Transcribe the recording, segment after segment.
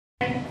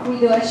We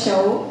do a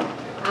show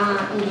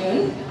in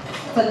June.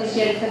 So this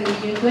year it's going to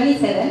be June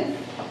 27,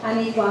 and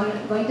it's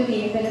going to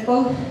be in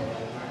Pinnacle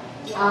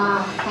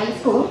High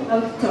School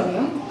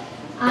auditorium.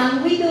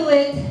 And we do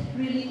it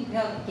really to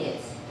help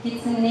kids.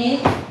 Kids in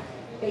need,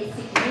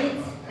 basic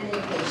needs, and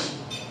education.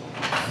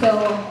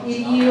 So if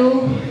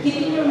you keep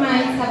in your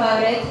minds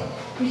about it,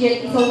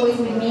 Bridget is always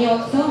with me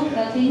also,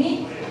 helping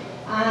me.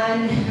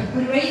 And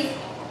we raise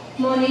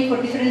money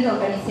for different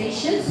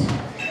organizations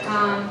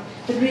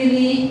to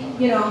really,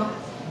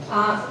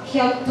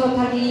 help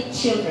totally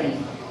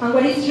children. And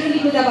what is really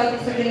good about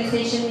this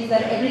organization is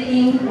that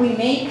everything we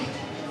make,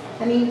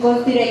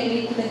 goes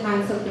directly to the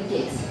hands of the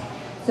kids.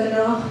 So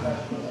no,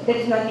 there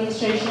is no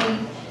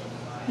administration,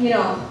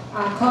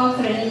 cost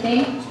or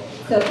anything.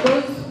 So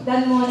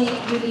that money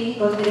really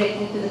goes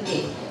directly to the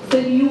kids. So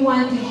if you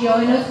want to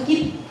join us,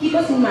 keep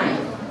us in mind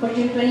for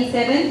June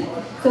 27th.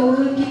 So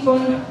we will keep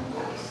on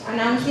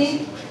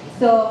announcing,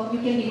 so you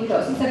can be with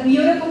us. It's a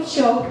beautiful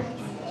show.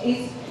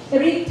 It's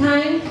every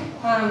time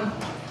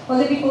all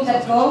the people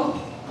that go,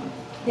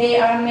 they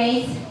are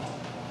amazed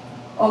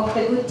of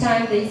the good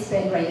time they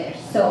spend right there.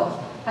 So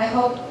I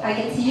hope I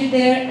can see you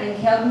there and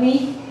help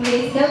me.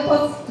 Please help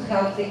us to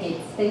help the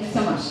kids. Thank you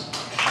so much.